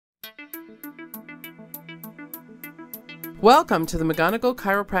Welcome to the Mcgunnigle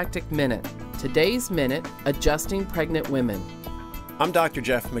Chiropractic Minute. Today's minute, adjusting pregnant women. I'm Dr.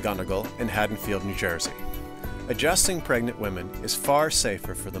 Jeff Mcgunnigle in Haddonfield, New Jersey. Adjusting pregnant women is far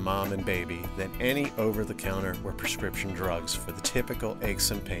safer for the mom and baby than any over-the-counter or prescription drugs for the typical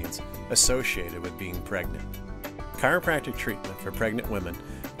aches and pains associated with being pregnant. Chiropractic treatment for pregnant women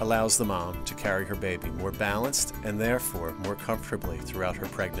allows the mom to carry her baby more balanced and therefore more comfortably throughout her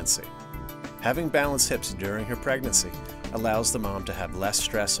pregnancy. Having balanced hips during her pregnancy allows the mom to have less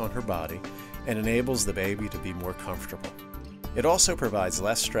stress on her body and enables the baby to be more comfortable. It also provides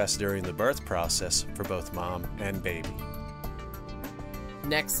less stress during the birth process for both mom and baby.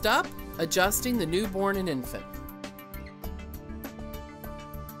 Next up, adjusting the newborn and infant.